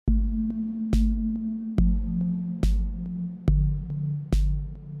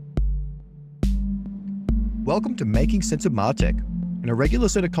Welcome to Making Sense of MarTech, an irregular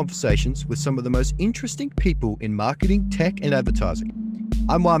set of conversations with some of the most interesting people in marketing, tech, and advertising.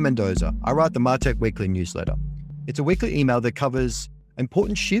 I'm Juan Mendoza. I write the MarTech Weekly newsletter. It's a weekly email that covers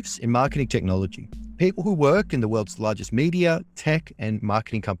important shifts in marketing technology. People who work in the world's largest media, tech, and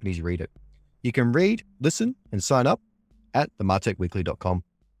marketing companies read it. You can read, listen, and sign up at themartechweekly.com.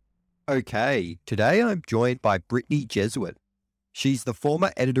 Okay, today I'm joined by Brittany Jesuit. She's the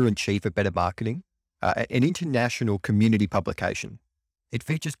former editor-in-chief at Better Marketing, an international community publication. It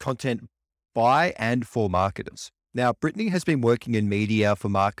features content by and for marketers. Now, Brittany has been working in media for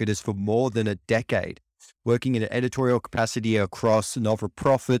marketers for more than a decade, working in an editorial capacity across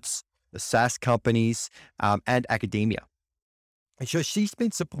not-for-profits, the SaaS companies, and academia. And so she's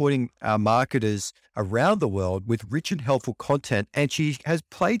been supporting marketers around the world with rich and helpful content, and she has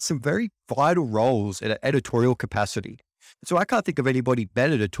played some very vital roles in an editorial capacity. So I can't think of anybody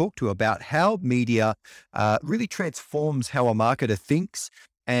better to talk to about how media really transforms how a marketer thinks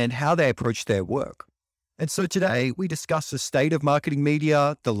and how they approach their work. And so today we discuss the state of marketing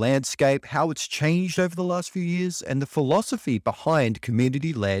media, the landscape, how it's changed over the last few years, and the philosophy behind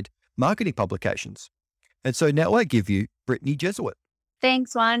community-led marketing publications. And so now I give you Brittany Jesuit.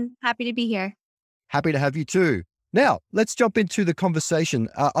 Thanks, Juan. Happy to be here. Happy to have you too. Now, let's jump into the conversation.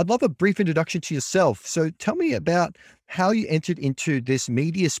 I'd love a brief introduction to yourself. So tell me about how you entered into this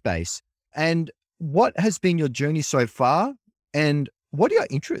media space and what has been your journey so far, and what are your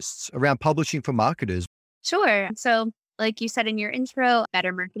interests around publishing for marketers? Sure. So, like you said in your intro,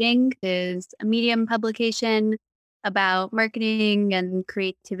 Better Marketing is a Medium publication about marketing and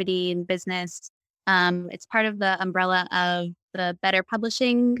creativity and business. It's part of the umbrella of the Better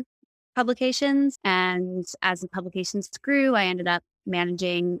Publishing publications. And as the publications grew, I ended up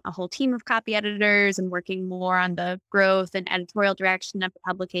managing a whole team of copy editors and working more on the growth and editorial direction of the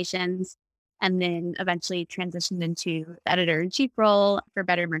publications. And then eventually transitioned into the editor-in-chief role for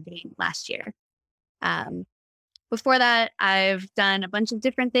Better Marketing last year. Before that, I've done a bunch of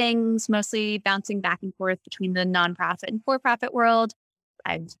different things, mostly bouncing back and forth between the nonprofit and for-profit world.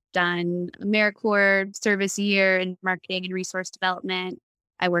 I've done AmeriCorps service year in marketing and resource development.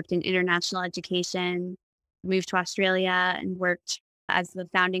 I worked in international education, moved to Australia and worked as the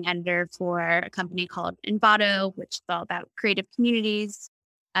founding editor for a company called Envato, which is all about creative communities.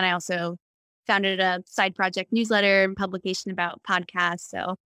 And I also founded a side project newsletter and publication about podcasts.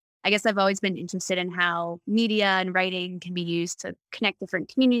 So I guess I've always been interested in how media and writing can be used to connect different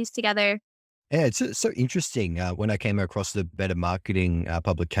communities together. Yeah, it's so interesting when I came across the Better Marketing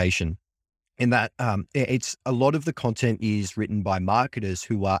publication, in that it's a lot of the content is written by marketers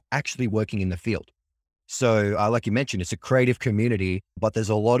who are actually working in the field. So like you mentioned, it's a creative community, but there's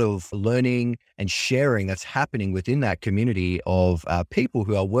a lot of learning and sharing that's happening within that community of people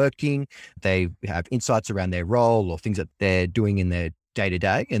who are working. They have insights around their role or things that they're doing in their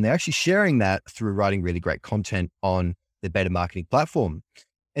day-to-day, and they're actually sharing that through writing really great content on the Better Marketing platform.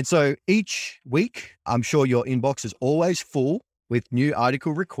 And so each week, I'm sure your inbox is always full with new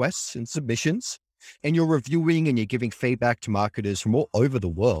article requests and submissions, and you're reviewing and you're giving feedback to marketers from all over the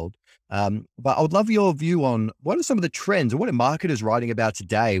world. But I would love your view on what are some of the trends, or what are marketers writing about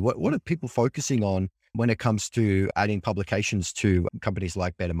today? What are people focusing on when it comes to adding publications to companies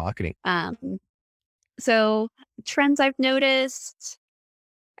like Better Marketing? So trends I've noticed,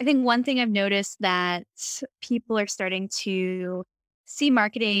 I think one thing I've noticed that people are starting to see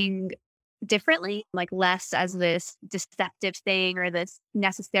marketing differently, like less as this deceptive thing or this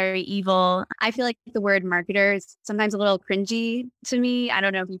necessary evil. I feel like the word marketer is sometimes a little cringy to me. I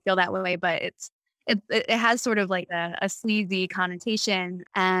don't know if you feel that way, but it has sort of like a sleazy connotation.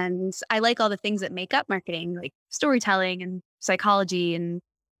 And I like all the things that make up marketing, like storytelling and psychology and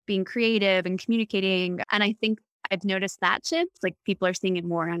being creative and communicating. And I think I've noticed that shift. Like people are seeing it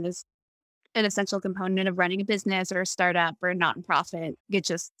more on as an essential component of running a business or a startup or a not-for-profit. It's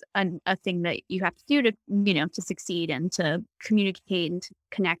just a thing that you have to do to succeed and to communicate and to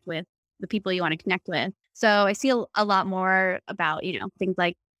connect with the people you want to connect with. So I see a lot more about, things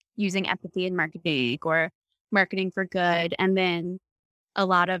like using empathy in marketing or marketing for good. And then a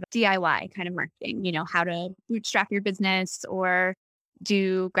lot of DIY kind of marketing, how to bootstrap your business or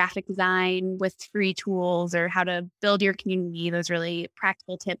do graphic design with free tools or how to build your community. Those really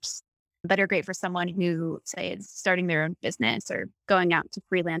practical tips that are great for someone who, say, is starting their own business or going out to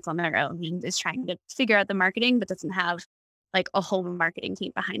freelance on their own and is trying to figure out the marketing, but doesn't have like a whole marketing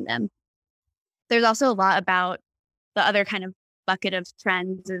team behind them. There's also a lot about the other kind of bucket of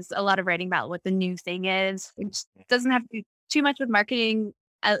trends is a lot of writing about what the new thing is, which doesn't have to do too much with marketing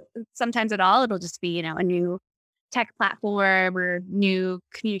sometimes at all. It'll just be, a new tech platform or new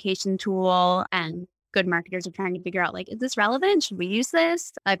communication tool. And good marketers are trying to figure out, like, is this relevant? Should we use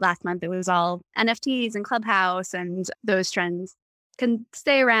this? Like last month, it was all NFTs and Clubhouse, and those trends can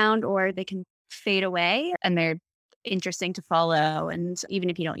stay around or they can fade away, and they're interesting to follow. And even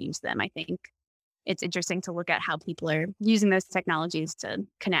if you don't use them, I think it's interesting to look at how people are using those technologies to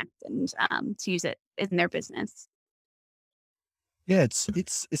connect and to use it in their business. Yeah,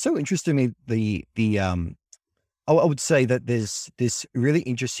 it's so interesting to me. I would say that there's this really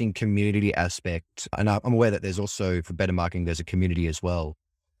interesting community aspect, and I'm aware that there's also for better marketing, there's a community as well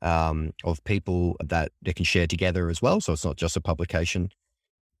of people that they can share together as well. So it's not just a publication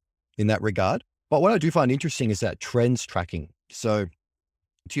in that regard. But what I do find interesting is that trends tracking. So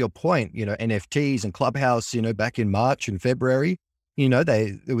to your point, NFTs and Clubhouse, back in March and February,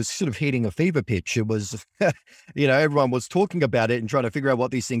 it was sort of hitting a fever pitch. It was, everyone was talking about it and trying to figure out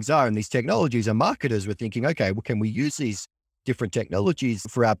what these things are and these technologies, and marketers were thinking, okay, well, can we use these different technologies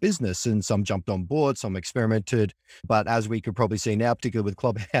for our business? And some jumped on board, some experimented. But as we could probably see now, particularly with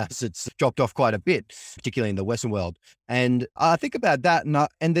Clubhouse, it's dropped off quite a bit, particularly in the Western world. And I think about that,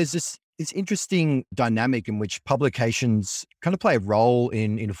 and there's this interesting dynamic in which publications kind of play a role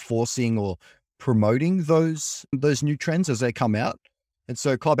in enforcing or promoting those new trends as they come out. And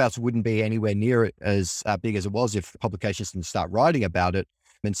so Clubhouse wouldn't be anywhere near it as big as it was if publications didn't start writing about it.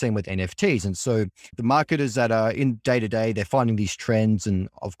 And same with NFTs. And so the marketers that are in day to day, they're finding these trends, and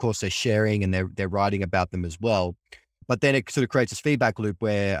of course they're sharing and they're writing about them as well. But then it sort of creates this feedback loop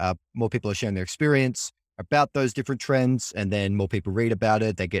where more people are sharing their experience about those different trends, and then more people read about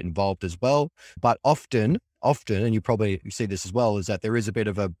it, they get involved as well. But often, and you probably see this as well, is that there is a bit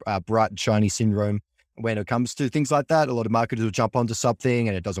of a bright and shiny syndrome when it comes to things like that. A lot of marketers will jump onto something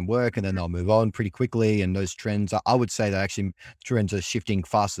and it doesn't work, and then they'll move on pretty quickly. And those trends, I would say that actually trends are shifting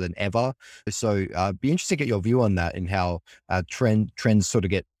faster than ever. So be interesting to get your view on that and how trends sort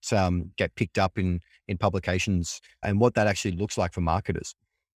of get picked up in publications and what that actually looks like for marketers.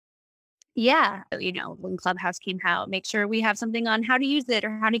 Yeah. When Clubhouse came out, make sure we have something on how to use it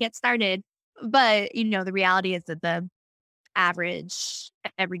or how to get started. But, the reality is that the average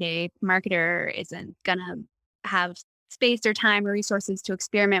everyday marketer isn't going to have space or time or resources to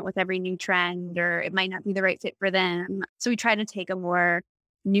experiment with every new trend, or it might not be the right fit for them. So we try to take a more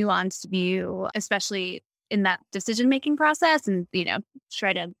nuanced view, especially in that decision-making process, and,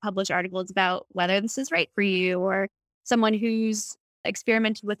 try to publish articles about whether this is right for you, or someone who's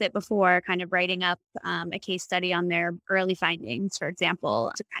experimented with it before, kind of writing up a case study on their early findings, for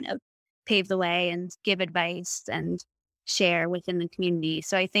example, to kind of pave the way and give advice and share within the community.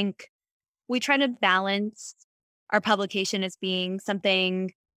 So I think we try to balance our publication as being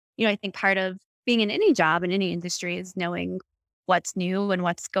something, I think part of being in any job in any industry is knowing what's new and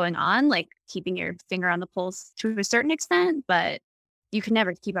what's going on, like keeping your finger on the pulse to a certain extent, but you can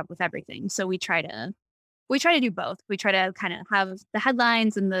never keep up with everything. So we try to do both. We try to kind of have the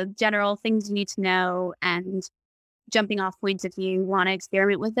headlines and the general things you need to know, and jumping off points if you want to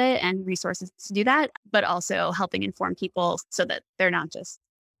experiment with it, and resources to do that, but also helping inform people so that they're not just,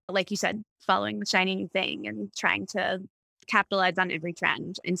 like you said, following the shiny new thing and trying to capitalize on every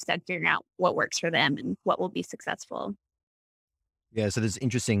trend, instead figuring out what works for them and what will be successful. Yeah, so there's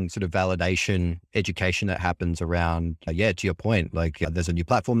interesting sort of validation education that happens around, to your point, like there's a new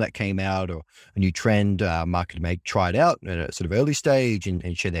platform that came out or a new trend, market may try it out at a sort of early stage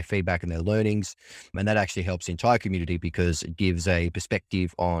and share their feedback and their learnings. And that actually helps the entire community because it gives a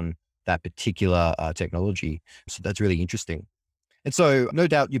perspective on that particular technology. So that's really interesting. And so no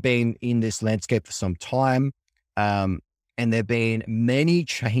doubt you've been in this landscape for some time. And there've been many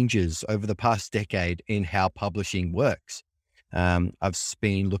changes over the past decade in how publishing works. I've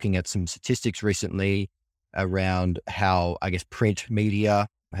been looking at some statistics recently around how, I guess, print media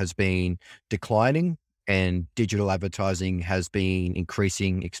has been declining and digital advertising has been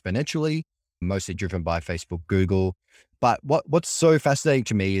increasing exponentially, mostly driven by Facebook, Google. But what's so fascinating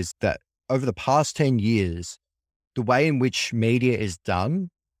to me is that over the past 10 years, the way in which media is done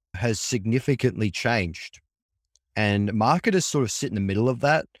has significantly changed. And marketers sort of sit in the middle of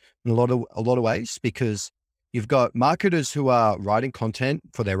that in a lot of ways, because you've got marketers who are writing content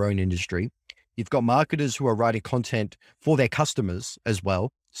for their own industry. You've got marketers who are writing content for their customers as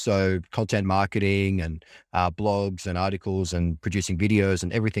well. So content marketing and blogs and articles and producing videos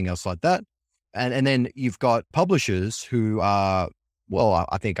and everything else like that. And then you've got publishers who are, well,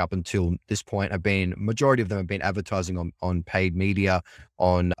 I think up until this point majority of them have been advertising on paid media,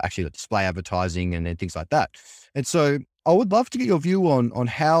 on actually display advertising and things like that. And so I would love to get your view on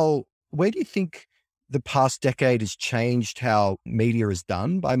where do you think the past decade has changed how media is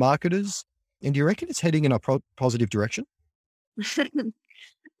done by marketers? And do you reckon it's heading in a positive direction?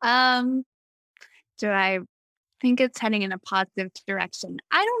 um, Do I think it's heading in a positive direction?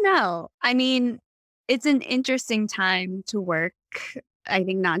 I don't know. I mean, it's an interesting time to work. I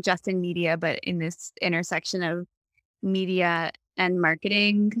think not just in media, but in this intersection of media and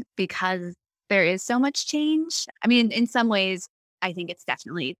marketing because there is so much change. I mean, in some ways, I think it's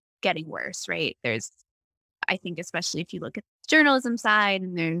definitely getting worse, right? I think, especially if you look at the journalism side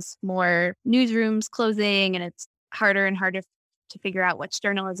and there's more newsrooms closing and it's harder and harder to figure out what's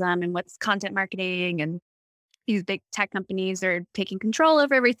journalism and what's content marketing. And these big tech companies are taking control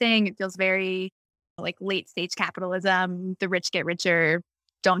over everything. It feels very like late stage capitalism. The rich get richer.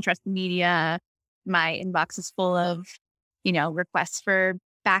 Don't trust the media. My inbox is full of, requests for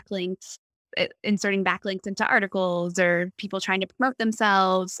backlinks, inserting backlinks into articles or people trying to promote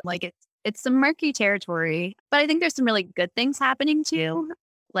themselves. Like it's some murky territory, but I think there's some really good things happening too.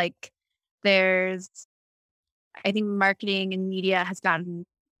 Like there's, I think marketing and media has gotten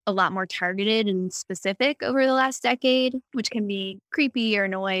a lot more targeted and specific over the last decade, which can be creepy or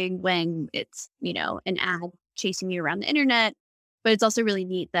annoying when it's, an ad chasing you around the internet. But it's also really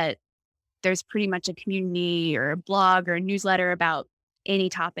neat that there's pretty much a community or a blog or a newsletter about any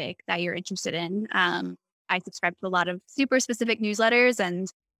topic that you're interested in. I subscribe to a lot of super specific newsletters, and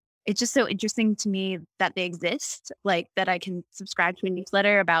it's just so interesting to me that they exist, like that I can subscribe to a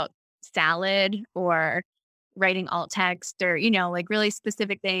newsletter about salad or writing alt text or, like really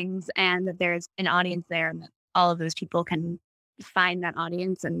specific things, and that there's an audience there and that all of those people can find that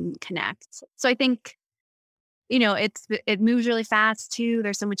audience and connect. So I think, it moves really fast too.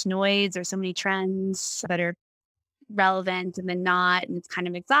 There's so much noise, there's so many trends that are relevant and then not, and it's kind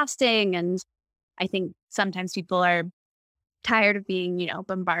of exhausting. And I think sometimes people are tired of being,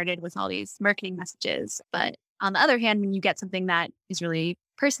 bombarded with all these marketing messages. But on the other hand, when you get something that is really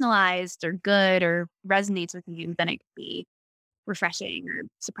personalized or good or resonates with you, then it can be refreshing or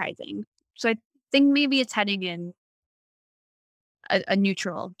surprising. So I think maybe it's heading in a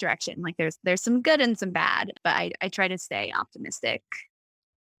neutral direction. Like there's some good and some bad, but I try to stay optimistic.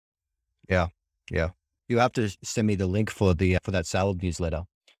 Yeah. Yeah. You have to send me the link for for that salad newsletter.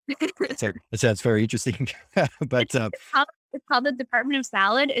 So it sounds very interesting. But It's called the Department of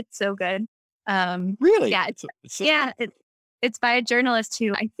Salad. It's so good. really? Yeah, it's by a journalist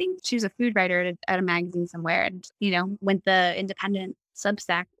who I think she was a food writer at a magazine somewhere, and went the independent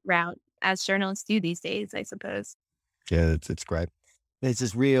Substack route as journalists do these days, I suppose. Yeah, it's great. There's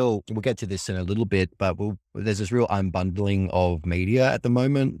this real, we'll get to this in a little bit, but there's this real unbundling of media at the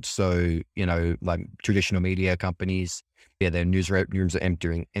moment. So, like traditional media companies, their newsrooms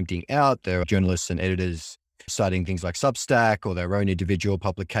are emptying out. There are journalists and editors starting things like Substack or their own individual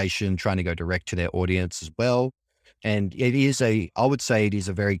publication, trying to go direct to their audience as well. And I would say it is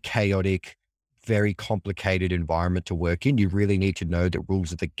a very chaotic, very complicated environment to work in. You really need to know the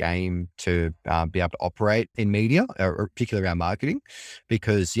rules of the game to be able to operate in media, or particularly around marketing,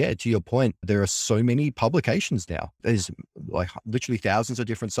 because to your point, there are so many publications now. There's like literally thousands of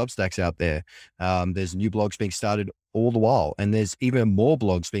different Substacks out there. There's new blogs being started all the while, and there's even more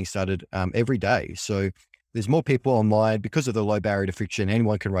blogs being started every day. So there's more people online because of the low barrier to friction.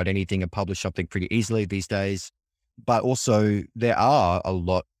 Anyone can write anything and publish something pretty easily these days. But also there are a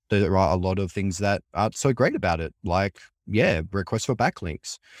lot of things that aren't so great about it, like, requests for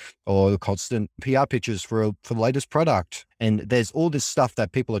backlinks or constant PR pitches for the latest product. And there's all this stuff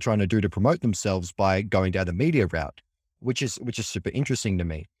that people are trying to do to promote themselves by going down the media route, which is super interesting to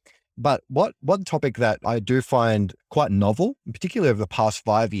me. But one topic that I do find quite novel, particularly over the past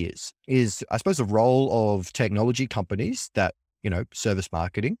 5 years, is, I suppose, the role of technology companies that, service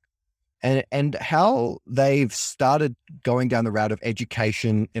marketing, and how they've started going down the route of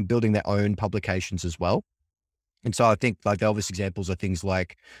education and building their own publications as well. And so I think like the obvious examples are things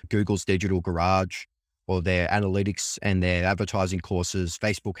like Google's Digital Garage or their analytics and their advertising courses.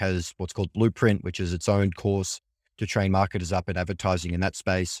 Facebook has what's called Blueprint, which is its own course to train marketers up in advertising in that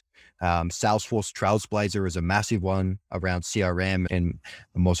space. Salesforce Trailblazer is a massive one around CRM and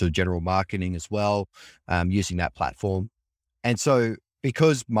more sort of general marketing as well, using that platform. And so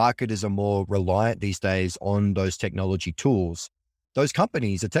because marketers are more reliant these days on those technology tools, those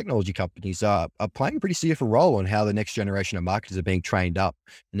companies, the technology companies, are playing a pretty significant role on how the next generation of marketers are being trained up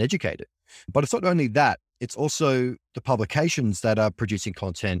and educated. But it's not only that, it's also the publications that are producing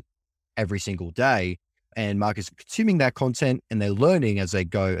content every single day, and marketers are consuming that content and they're learning as they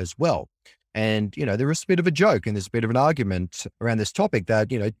go as well. And, there is a bit of a joke and there's a bit of an argument around this topic that,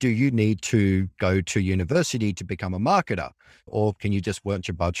 do you need to go to university to become a marketer? Or can you just watch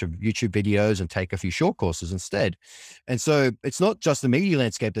a bunch of YouTube videos and take a few short courses instead? And so it's not just the media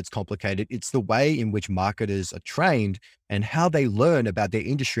landscape that's complicated. It's the way in which marketers are trained and how they learn about their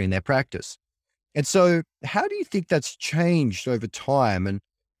industry and their practice. And so how do you think that's changed over time?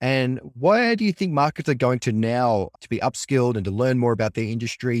 And where do you think marketers are going to now to be upskilled and to learn more about their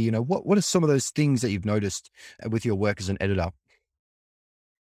industry? What are some of those things that you've noticed with your work as an editor?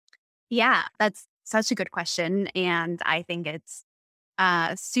 Yeah, that's such a good question. And I think it's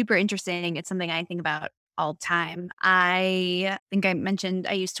super interesting. It's something I think about all the time. I think I mentioned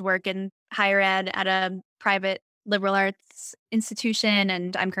I used to work in higher ed at a private liberal arts institution,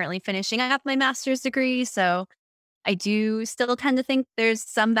 and I'm currently finishing up my master's degree. So I do still tend to think there's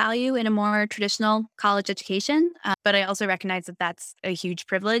some value in a more traditional college education, but I also recognize that that's a huge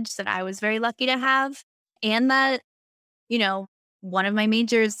privilege that I was very lucky to have. And that, you know, one of my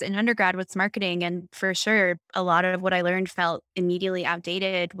majors in undergrad was marketing. And for sure, a lot of what I learned felt immediately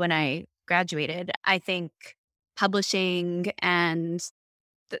outdated when I graduated. I think publishing and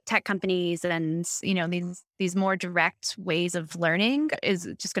the tech companies and, these more direct ways of learning is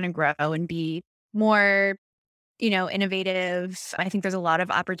just going to grow and be more innovative. I think there's a lot of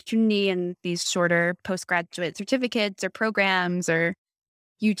opportunity in these shorter postgraduate certificates or programs or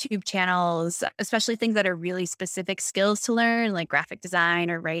YouTube channels, especially things that are really specific skills to learn, like graphic design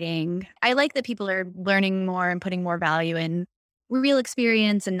or writing. I like that people are learning more and putting more value in real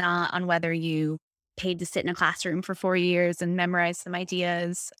experience and not on whether you paid to sit in a classroom for 4 years and memorize some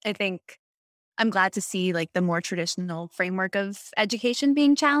ideas. I think I'm glad to see like the more traditional framework of education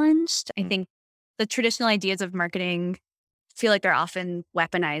being challenged. I think the traditional ideas of marketing feel like they're often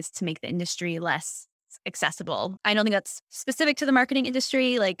weaponized to make the industry less accessible. I don't think that's specific to the marketing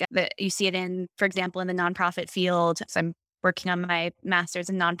industry. Like that you see it in, for example, in the nonprofit field. So I'm working on my master's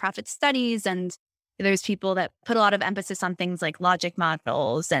in nonprofit studies, and there's people that put a lot of emphasis on things like logic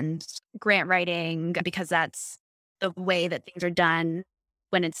models and grant writing because that's the way that things are done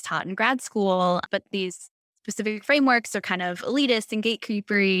when it's taught in grad school. But these specific frameworks are kind of elitist and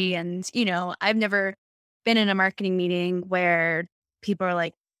gatekeepery. And, I've never been in a marketing meeting where people are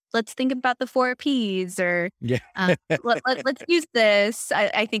like, let's think about the 4 Ps or Yeah. let's use this.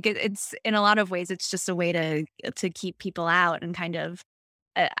 I think it's in a lot of ways, it's just a way to keep people out and kind of,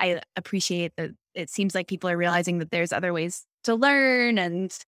 I appreciate that it seems like people are realizing that there's other ways to learn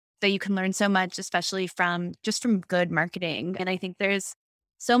and that you can learn so much, especially from good marketing. And I think there's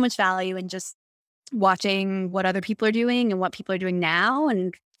so much value in just watching what other people are doing and what people are doing now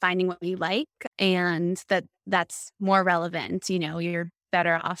and finding what you like, and that's more relevant. You're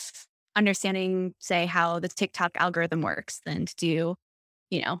better off understanding, say, how the TikTok algorithm works than to do,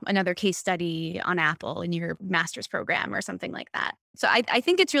 another case study on Apple in your master's program or something like that. So I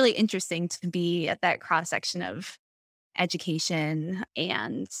think it's really interesting to be at that cross section of education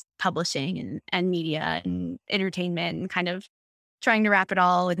and publishing and media and entertainment and kind of trying to wrap it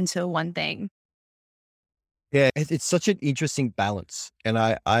all into one thing. Yeah, it's such an interesting balance. And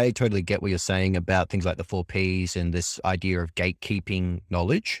I totally get what you're saying about things like the 4 Ps and this idea of gatekeeping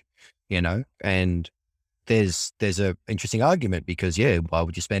knowledge, and there's a interesting argument because, yeah, why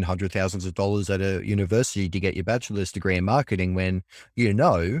would you spend hundreds of thousands of dollars at a university to get your bachelor's degree in marketing when,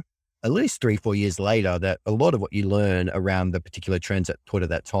 at least 3, 4 years later that a lot of what you learn around the particular trends at Twitter at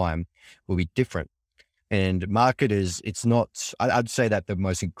that time will be different. And marketers, it's not, I'd say that the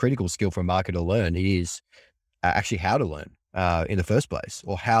most critical skill for a marketer to learn is actually how to learn in the first place,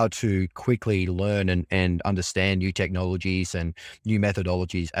 or how to quickly learn and understand new technologies and new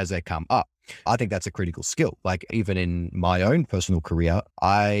methodologies as they come up. I think that's a critical skill. Like even in my own personal career,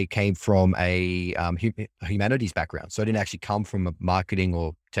 I came from a humanities background. So I didn't actually come from a marketing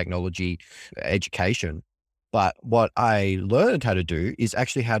or technology education. But what I learned how to do is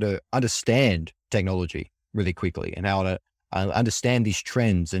actually how to understand technology really quickly and how to understand these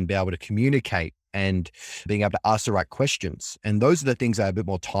trends and be able to communicate and being able to ask the right questions. And those are the things that are a bit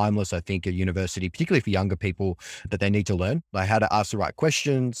more timeless, I think, at university, particularly for younger people, that they need to learn, like how to ask the right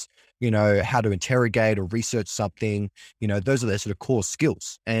questions, how to interrogate or research something. Those are their sort of core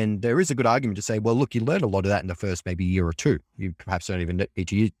skills. And there is a good argument to say, well, look, you learn a lot of that in the first maybe year or two. You perhaps don't even need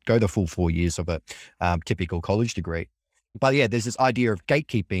to go the full 4 years of a typical college degree. But yeah, there's this idea of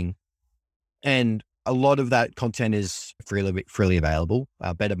gatekeeping, and a lot of that content is freely available.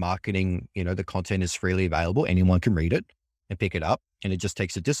 Better marketing, the content is freely available. Anyone can read it and pick it up. And it just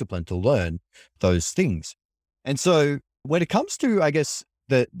takes a discipline to learn those things. And so when it comes to, I guess,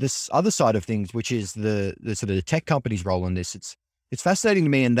 this other side of things, which is the sort of the tech company's role in this, it's fascinating to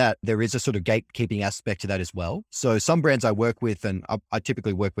me in that there is a sort of gatekeeping aspect to that as well. So some brands I work with, and I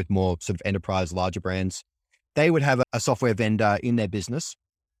typically work with more sort of enterprise, larger brands, they would have a software vendor in their business,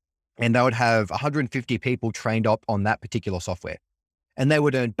 and they would have 150 people trained up on that particular software. And they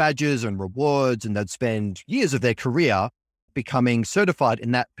would earn badges and rewards, and they'd spend years of their career becoming certified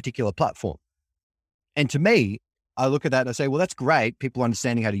in that particular platform. And to me, I look at that and I say, well, that's great. People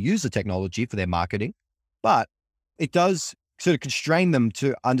understanding how to use the technology for their marketing, but it does sort of constrain them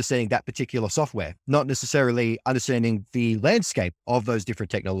to understanding that particular software, not necessarily understanding the landscape of those different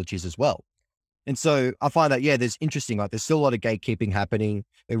technologies as well. And so I find that, yeah, there's interesting, like there's still a lot of gatekeeping happening.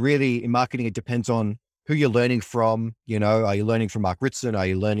 It really, in marketing, it depends on who you're learning from. Are you learning from Mark Ritson? Are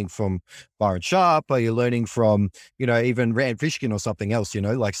you learning from Byron Sharp? Are you learning from, even Rand Fishkin or something else,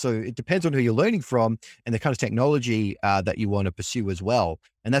 so it depends on who you're learning from and the kind of technology that you want to pursue as well.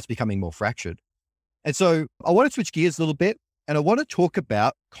 And that's becoming more fractured. And so I want to switch gears a little bit and I want to talk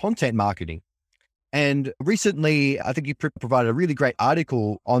about content marketing. And recently, I think you provided a really great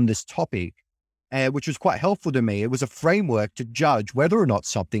article on this topic, which was quite helpful to me. It was a framework to judge whether or not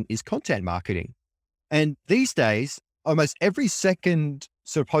something is content marketing. And these days, almost every second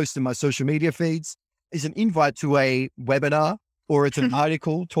sort of post in my social media feeds is an invite to a webinar or it's an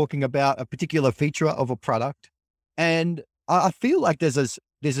article talking about a particular feature of a product. And I feel like there's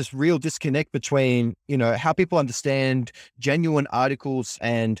this real disconnect between, how people understand genuine articles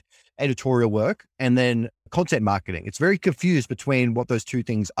and editorial work and then content marketing. It's very confused between what those two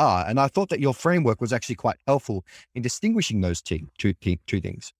things are. And I thought that your framework was actually quite helpful in distinguishing those two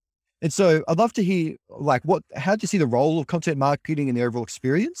things. And so I'd love to hear, how do you see the role of content marketing in the overall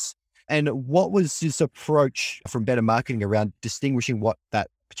experience? And what was this approach from Better Marketing around distinguishing what that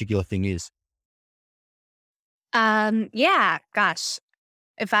particular thing is? Yeah, gosh.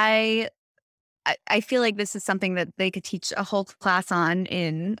 If I feel like this is something that they could teach a whole class on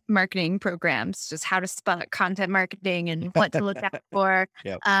in marketing programs, just how to spot content marketing and what to look out for.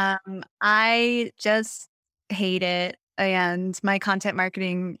 Yep. I just hate it. And my content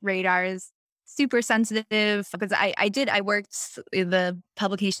marketing radar is super sensitive because I worked, the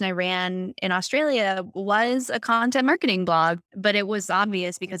publication I ran in Australia was a content marketing blog, but it was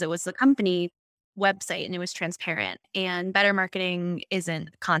obvious because it was the company website and it was transparent, and Better Marketing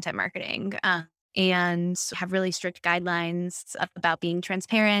isn't content marketing. And have really strict guidelines about being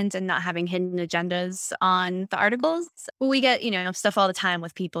transparent and not having hidden agendas on the articles. We get, stuff all the time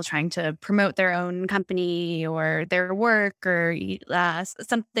with people trying to promote their own company or their work or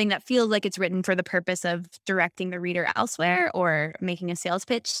something that feels like it's written for the purpose of directing the reader elsewhere or making a sales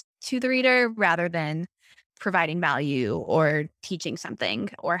pitch to the reader rather than providing value or teaching something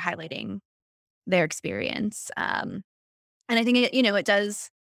or highlighting their experience. And I think it does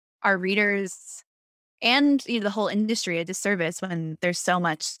our readers and the whole industry a disservice when there's so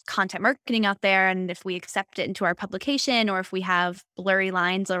much content marketing out there. And if we accept it into our publication or if we have blurry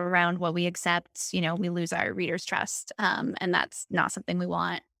lines around what we accept, we lose our readers' trust. And that's not something we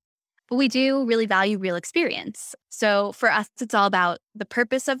want. But we do really value real experience. So for us, it's all about the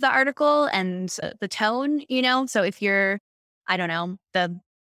purpose of the article and the tone, So if you're, I don't know, the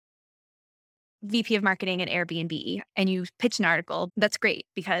VP of marketing at Airbnb and you pitch an article, that's great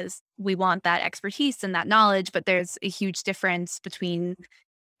because we want that expertise and that knowledge. But there's a huge difference between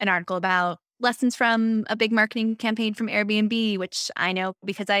an article about lessons from a big marketing campaign from Airbnb, which I know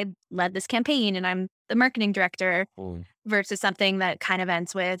because I led this campaign and I'm the marketing director, versus something that kind of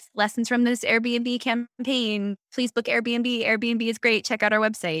ends with lessons from this Airbnb campaign. Please book Airbnb. Airbnb is great. Check out our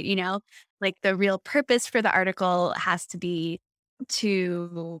website. Like the real purpose for the article has to be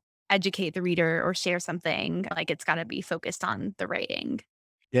to educate the reader or share something. Like it's got to be focused on the writing.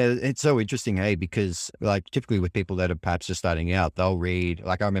 Yeah, it's so interesting, hey, because typically with people that are perhaps just starting out, they'll read,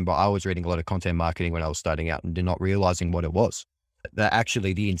 I remember I was reading a lot of content marketing when I was starting out and not realizing what it was. That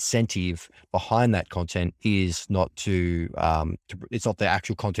actually the incentive behind that content is not it's not the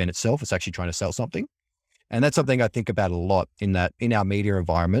actual content itself, it's actually trying to sell something. And that's something I think about a lot in our media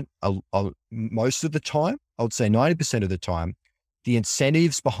environment. Most of the time, I would say 90% of the time, the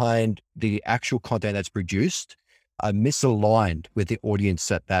incentives behind the actual content that's produced are misaligned with the audience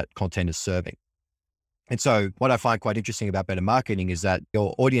that content is serving. And so what I find quite interesting about Better Marketing is that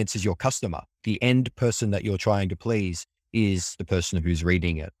your audience is your customer. The end person that you're trying to please is the person who's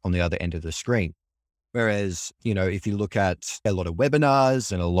reading it on the other end of the screen. Whereas, if you look at a lot of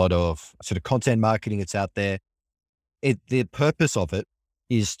webinars and a lot of sort of content marketing that's out there, the purpose of it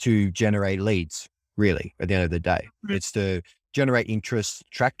is to generate leads, really, at the end of the day. Mm-hmm. It's to generate interest,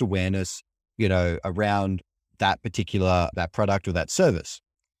 attract awareness, around that product or that service,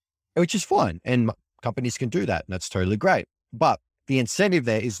 which is fine. And companies can do that. And that's totally great. But the incentive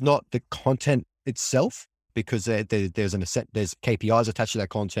there is not the content itself, because there's KPIs attached to that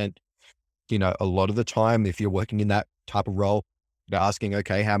content. A lot of the time, if you're working in that type of role, They're asking,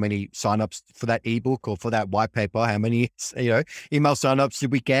 okay, how many signups for that ebook or for that white paper? How many, email signups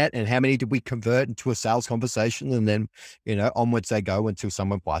did we get, and how many did we convert into a sales conversation? And then, onwards they go until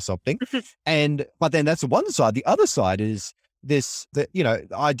someone buys something. But then that's the one side. The other side is the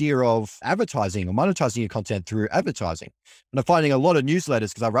idea of advertising or monetizing your content through advertising. And I'm finding a lot of newsletters,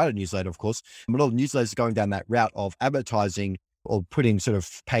 because I write a newsletter, of course, a lot of newsletters are going down that route of advertising or putting sort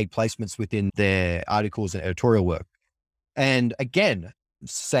of paid placements within their articles and editorial work. And again,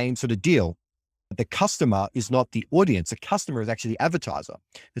 same sort of deal. The customer is not the audience. The customer is actually the advertiser.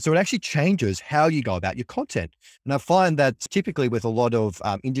 And so it actually changes how you go about your content. And I find that typically with a lot of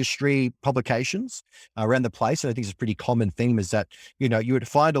industry publications around the place, and I think it's a pretty common theme, is that, you would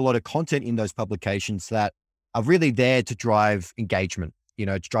find a lot of content in those publications that are really there to drive engagement,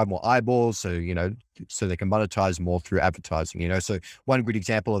 to drive more eyeballs. So, so they can monetize more through advertising, So one good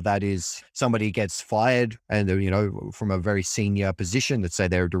example of that is somebody gets fired and, from a very senior position. Let's say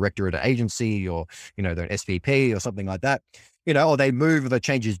they're a director at an agency, or, they're an SVP or something like that, or they move, or they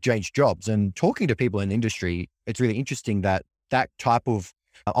change jobs. And talking to people in the industry, it's really interesting that type of,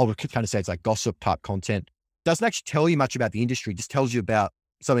 I would kind of say it's like gossip type content, doesn't actually tell you much about the industry, just tells you about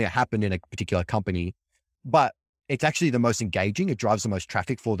something that happened in a particular company. But it's actually the most engaging. It drives the most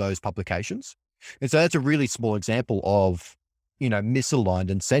traffic for those publications. And so that's a really small example of, misaligned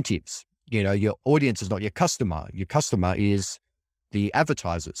incentives. Your audience is not your customer. Your customer is the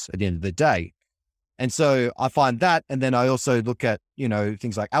advertisers at the end of the day. And so I find that, and then I also look at,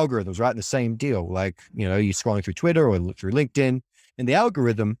 things like algorithms, right? And the same deal, like, you're scrolling through Twitter or through LinkedIn, and the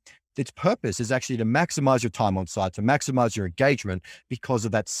algorithm, its purpose is actually to maximize your time on site, to maximize your engagement, because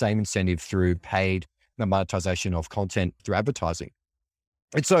of that same incentive through paid monetization of content through advertising.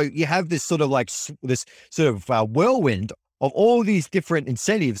 And so you have this sort of whirlwind of all these different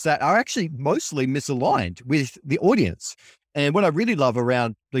incentives that are actually mostly misaligned with the audience. And what I really love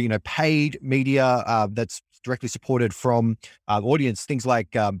around the, paid media that's directly supported from audience, things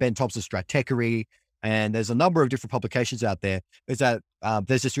like Ben Thompson's Stratechery, and there's a number of different publications out there, is that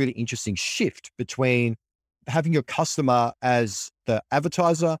there's this really interesting shift between having your customer as the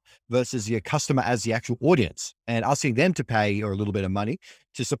advertiser versus your customer as the actual audience, and asking them to pay or a little bit of money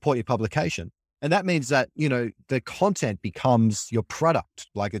to support your publication. And that means that, the content becomes your product,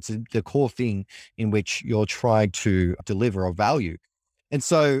 like it's the core thing in which you're trying to deliver or value. And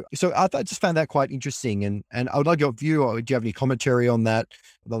so I just found that quite interesting. And I would like your view, or do you have any commentary on that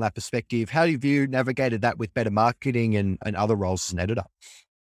perspective? How do you navigated that with better marketing and other roles as an editor?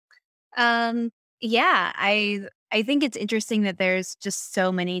 Yeah, I think it's interesting that there's just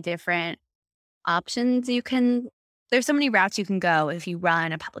so many different options there's so many routes you can go if you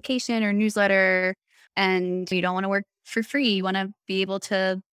run a publication or newsletter and you don't want to work for free. You want to be able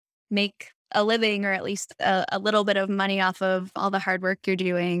to make a living, or at least a little bit of money off of all the hard work you're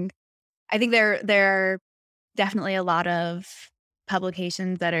doing. I think there are definitely a lot of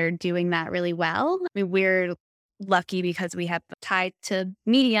publications that are doing that really well. I mean, we're lucky because we have tied to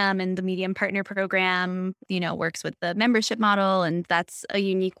Medium, and the Medium Partner Program, works with the membership model, and that's a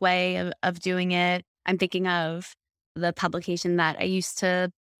unique way of doing it. I'm thinking of the publication that I used to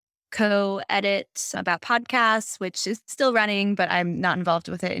co-edit about podcasts, which is still running, but I'm not involved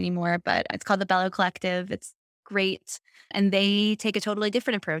with it anymore. But it's called the Bello Collective. It's great. And they take a totally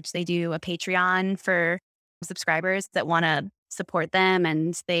different approach. They do a Patreon for subscribers that want to support them,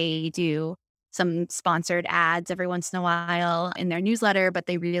 and they do some sponsored ads every once in a while in their newsletter, but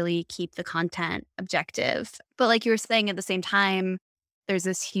they really keep the content objective. But like you were saying, at the same time, there's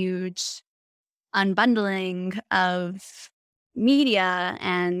this huge unbundling of media.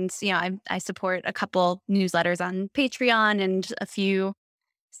 And, I support a couple newsletters on Patreon and a few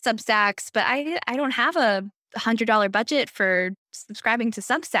Substacks, but I don't have a $100 budget for subscribing to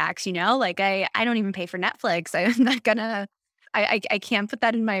Substacks, like I don't even pay for Netflix. I'm not gonna, I can't put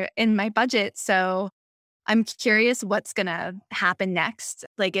that in my budget. So I'm curious what's gonna happen next.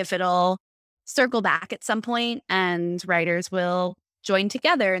 Like if it'll circle back at some point and writers will join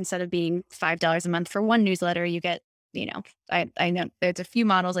together. Instead of being $5 a month for one newsletter, you get, I know there's a few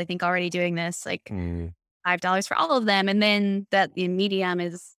models I think already doing this, like $5 for all of them. And then that the Medium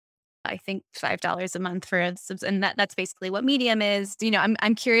is, I think, $5 a month for and that's basically what Medium is.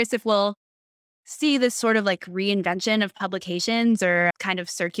 I'm curious if we'll see this sort of like reinvention of publications, or kind of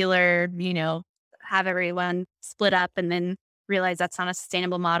circular, have everyone split up and then realize that's not a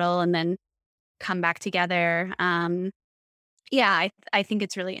sustainable model and then come back together. Yeah, I think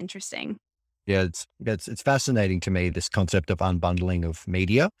it's really interesting. Yeah, it's fascinating to me, this concept of unbundling of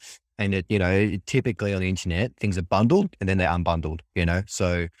media. And typically on the internet, things are bundled and then they're unbundled,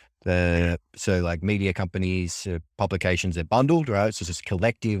 So So like media companies, publications, they're bundled, right? So it's this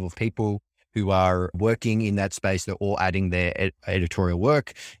collective of people who are working in that space. They're all adding their editorial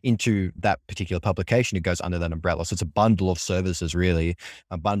work into that particular publication. It goes under that umbrella. So it's a bundle of services, really,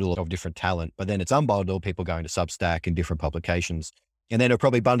 a bundle of different talent. But then it's unbundled, people going to Substack and different publications. And then it'll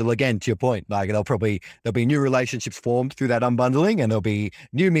probably bundle again, to your point. Like there'll be new relationships formed through that unbundling, and there'll be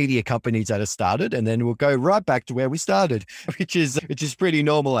new media companies that are started, and then we'll go right back to where we started, which is pretty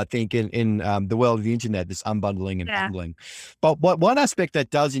normal, I think, in the world of the internet, this unbundling and Yeah. bundling. But one aspect that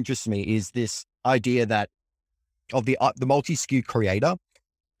does interest me is this idea that of the multi-SKU creator,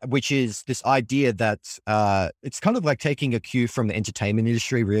 which is this idea that it's kind of like taking a cue from the entertainment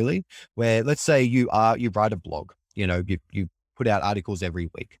industry, really, where let's say you write a blog, you put out articles every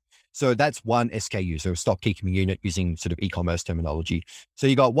week. So that's one SKU, so a stock keeping unit using sort of e-commerce terminology. So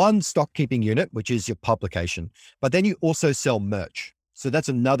you got one stock keeping unit, which is your publication, but then you also sell merch. So that's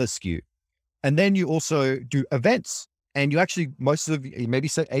another SKU. And then you also do events, and you actually, maybe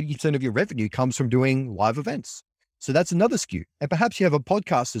 80% of your revenue comes from doing live events. So that's another SKU. And perhaps you have a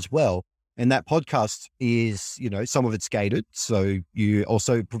podcast as well. And that podcast is, some of it's gated. So you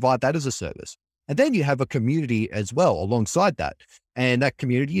also provide that as a service. And then you have a community as well alongside that. And that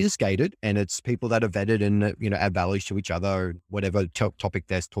community is gated, and it's people that are vetted and, add value to each other, or whatever topic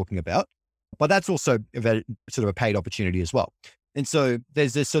they're talking about. But that's also sort of a paid opportunity as well. And so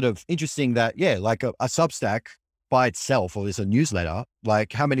there's this sort of interesting that, like a Substack by itself, or there's a newsletter,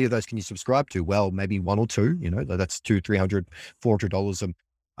 like how many of those can you subscribe to? Well, maybe one or two, that's $200, $300, $400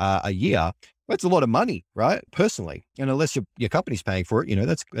 a year. That's a lot of money, right? Personally. And unless your company's paying for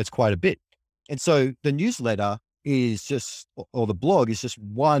it, that's quite a bit. And so the newsletter is just, or the blog is just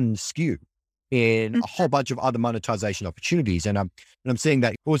one SKU in a whole bunch of other monetization opportunities. And I'm seeing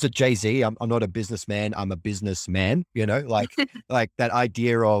that, what was it, Jay-Z? I'm not a businessman, I'm a businessman, like that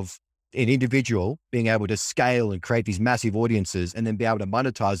idea of an individual being able to scale and create these massive audiences and then be able to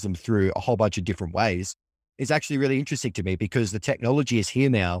monetize them through a whole bunch of different ways is actually really interesting to me, because the technology is here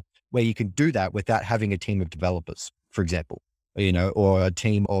now where you can do that without having a team of developers, for example, or a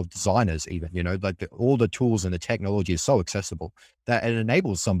team of designers even, all the tools and the technology is so accessible that it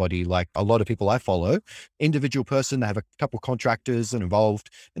enables somebody, like a lot of people I follow, individual person, they have a couple of contractors and involved,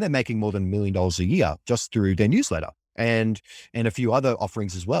 and they're making more than $1 million a year just through their newsletter and a few other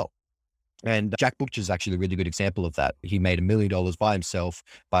offerings as well. And Jack Butcher is actually a really good example of that. He made $1 million by himself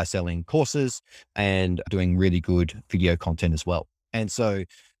by selling courses and doing really good video content as well. And so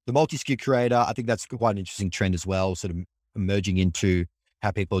the multi-SKU creator, I think that's quite an interesting trend as well, sort of emerging into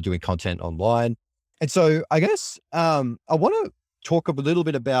how people are doing content online. And so I guess I want to talk a little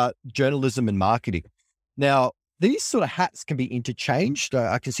bit about journalism and marketing. Now, these sort of hats can be interchanged.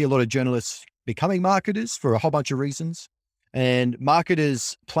 I can see a lot of journalists becoming marketers for a whole bunch of reasons. And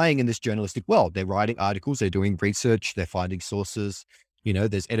marketers playing in this journalistic world, they're writing articles, they're doing research, they're finding sources,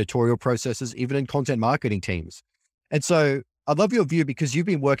 there's editorial processes, even in content marketing teams. And so I'd love your view, because you've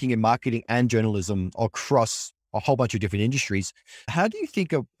been working in marketing and journalism across a whole bunch of different industries. How do you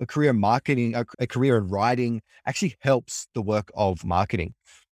think a career in marketing, a career in writing actually helps the work of marketing?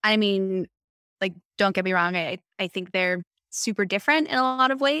 I mean, like, don't get me wrong. I think they're super different in a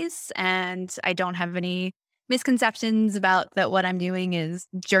lot of ways. And I don't have any misconceptions about that what I'm doing is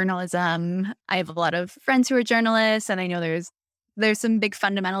journalism. I have a lot of friends who are journalists, and I know there's some big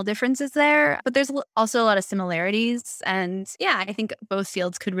fundamental differences there, but there's also a lot of similarities. And yeah, I think both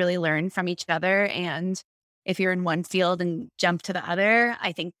fields could really learn from each other. And if you're in one field and jump to the other,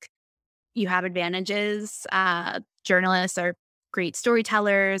 I think you have advantages. Journalists are great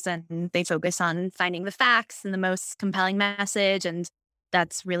storytellers, and they focus on finding the facts and the most compelling message. And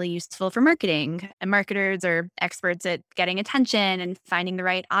that's really useful for marketing. And marketers are experts at getting attention and finding the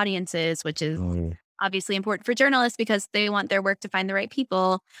right audiences, which is obviously important for journalists because they want their work to find the right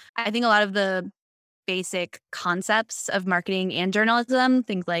people. I think a lot of the basic concepts of marketing and journalism,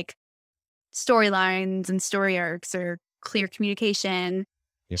 things like storylines and story arcs or clear communication,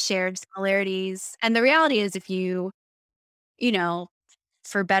 shared similarities. And the reality is, if you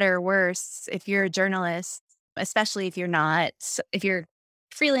for better or worse, if you're a journalist, especially if you're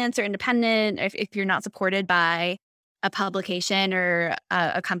freelance or independent, if you're not supported by a publication or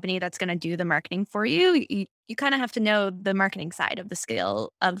a company that's going to do the marketing for you, you kind of have to know the marketing side of the skill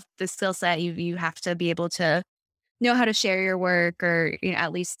set. You have to be able to know how to share your work, or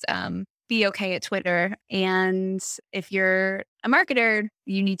at least be okay at Twitter. And if you're a marketer,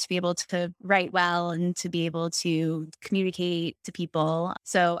 you need to be able to write well and to be able to communicate to people.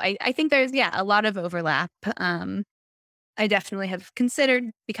 So I think there's a lot of overlap. I definitely have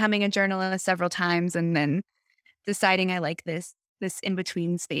considered becoming a journalist several times, and then deciding I like this this in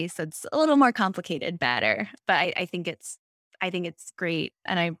between space that's a little more complicated better. But I think it's great,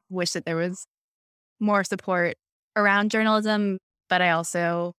 and I wish that there was more support around journalism. But I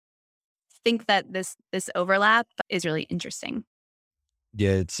also think that this overlap is really interesting.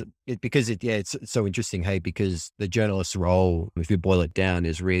 Yeah, it's so interesting, hey, because the journalist's role, if you boil it down,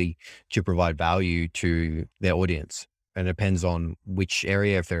 is really to provide value to their audience. And it depends on which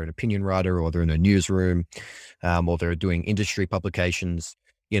area, if they're an opinion writer or they're in a newsroom, or they're doing industry publications.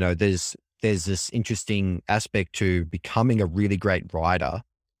 There's this interesting aspect to becoming a really great writer.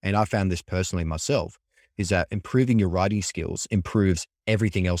 And I found this personally myself, is that improving your writing skills improves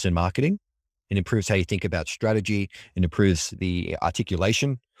everything else in marketing. It improves how you think about strategy. It improves the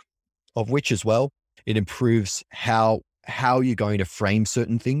articulation of which as well. It improves how you're going to frame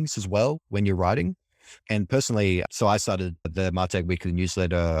certain things as well when you're writing. And personally, so I started the Martech Weekly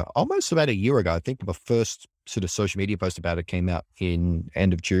newsletter almost about a year ago. I think my first sort of social media post about it came out in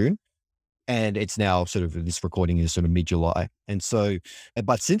end of June. And it's now sort of, this recording is sort of mid-July. And so,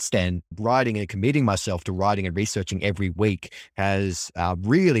 but since then, writing and committing myself to writing and researching every week has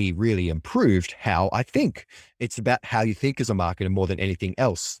really, really improved how I think. It's about how you think as a marketer more than anything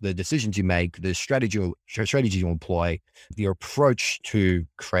else. The decisions you make, the strategy you employ, your approach to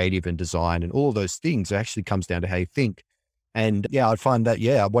creative and design and all of those things actually comes down to how you think. And yeah, I find that,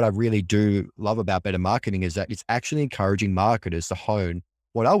 what I really do love about better marketing is that it's actually encouraging marketers to hone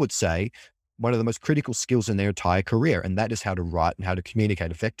what I would say one of the most critical skills in their entire career, and that is how to write and how to communicate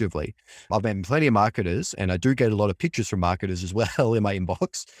effectively. I've met plenty of marketers, and I do get a lot of pictures from marketers as well in my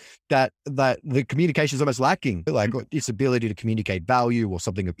inbox, that the communication is almost lacking, like its ability to communicate value or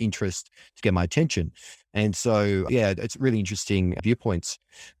something of interest to get my attention. And so, yeah, it's really interesting viewpoints,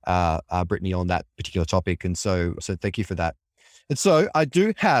 Brittany, on that particular topic. And so thank you for that. And so I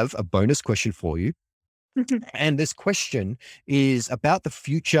do have a bonus question for you. And this question is about the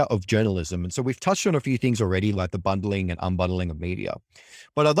future of journalism. And so we've touched on a few things already, like the bundling and unbundling of media.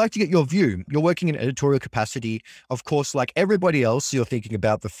 But I'd like to get your view. You're working in editorial capacity. Of course, like everybody else, you're thinking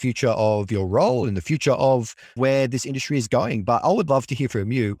about the future of your role and the future of where this industry is going. But I would love to hear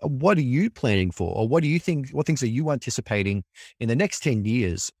from you. What are you planning for? Or what do you think, what things are you anticipating in the next 10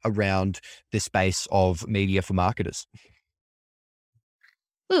 years around this space of media for marketers?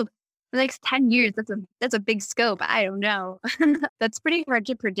 Ooh, the next 10 years, that's a big scope. I don't know. That's pretty hard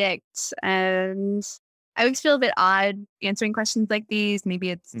to predict. And I always feel a bit odd answering questions like these. Maybe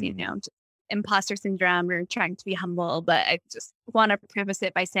it's, just imposter syndrome or trying to be humble, but I just want to preface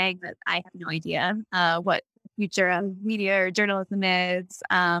it by saying that I have no idea what the future of media or journalism is.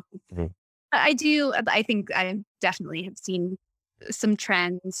 Mhm. I think I definitely have seen some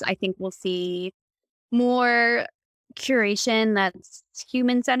trends. I think we'll see more curation that's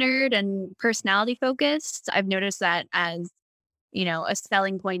human centered and personality focused. I've noticed that as, a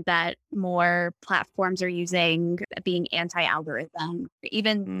selling point that more platforms are using, being anti algorithm.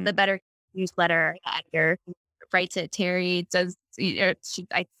 Even the Better newsletter editor who writes it, Terry, says,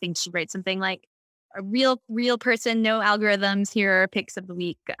 I think she writes something like, a real person, no algorithms. Here are picks of the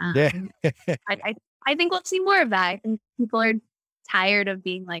week. Yeah. I I think we'll see more of that. I think people are tired of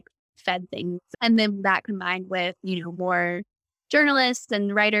being like fed things, and then that combined with more journalists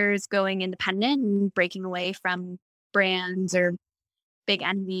and writers going independent and breaking away from brands or big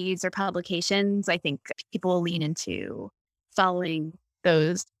entities or publications. I think people will lean into following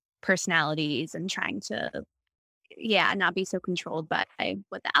those personalities and trying to not be so controlled by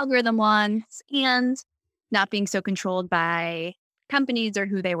what the algorithm wants, and not being so controlled by companies or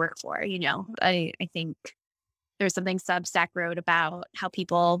who they work for. I think there's something Substack wrote about how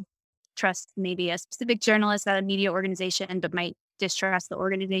people trust maybe a specific journalist at a media organization, but might distrust the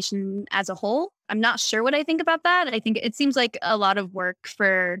organization as a whole. I'm not sure what I think about that. I think it seems like a lot of work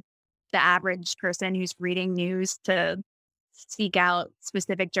for the average person who's reading news to seek out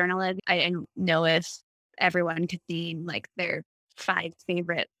specific journalists. I don't know if everyone could name like their 5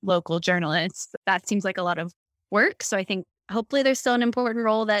 favorite local journalists. That seems like a lot of work. So I think hopefully there's still an important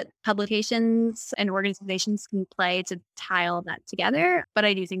role that publications and organizations can play to tie all that together. But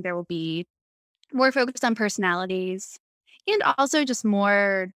I do think there will be more focus on personalities and also just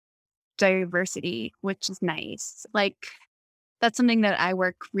more diversity, which is nice. Like that's something that I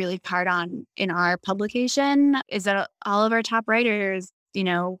work really hard on in our publication, is that all of our top writers,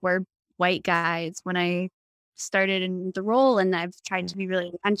 were white guys when I started in the role. And I've tried to be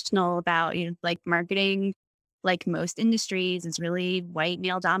really intentional about, like marketing, like most industries, is really white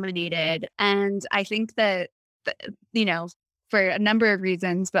male dominated. And I think that, for a number of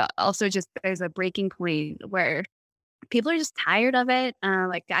reasons, but also just there's a breaking point where people are just tired of it.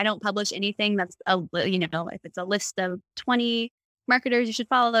 Like I don't publish anything that's if it's a list of 20 marketers you should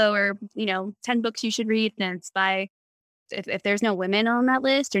follow, or 10 books you should read, and it's by if there's no women on that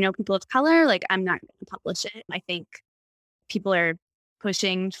list or no people of color, like I'm not going to publish it. I think people are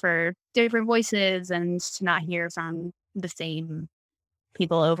pushing for different voices and to not hear from the same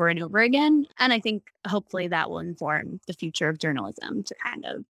people over and over again. And I think hopefully that will inform the future of journalism to kind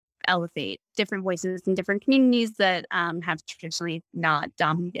of elevate different voices in different communities that have traditionally not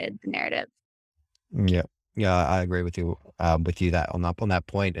dominated the narrative. Yeah. Yeah, I agree with you that on that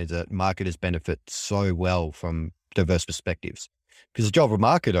point is that marketers benefit so well from diverse perspectives. Because the job of a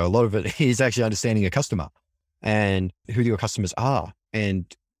marketer, a lot of it is actually understanding a customer and who your customers are. And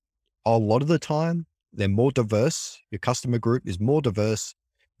a lot of the time, they're more diverse. Your customer group is more diverse.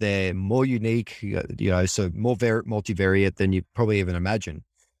 They're more unique, so more multivariate than you probably even imagine.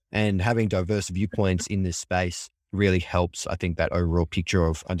 And having diverse viewpoints in this space really helps, I think, that overall picture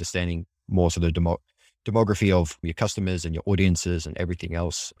of understanding more sort of demography of your customers and your audiences and everything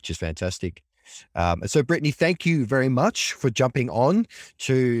else, which is fantastic. And so, Brittany, thank you very much for jumping on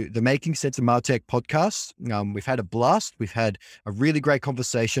to the Making Sense of Martech podcast. We've had a blast. We've had a really great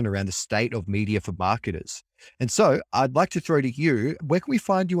conversation around the state of media for marketers. And so I'd like to throw to you, where can we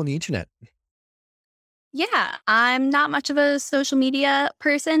find you on the internet? Yeah, I'm not much of a social media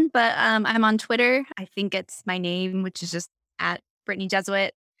person, but I'm on Twitter. I think it's my name, which is just at Brittany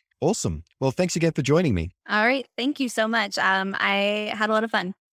Jesuit. Awesome. Well, thanks again for joining me. All right. Thank you so much. I had a lot of fun.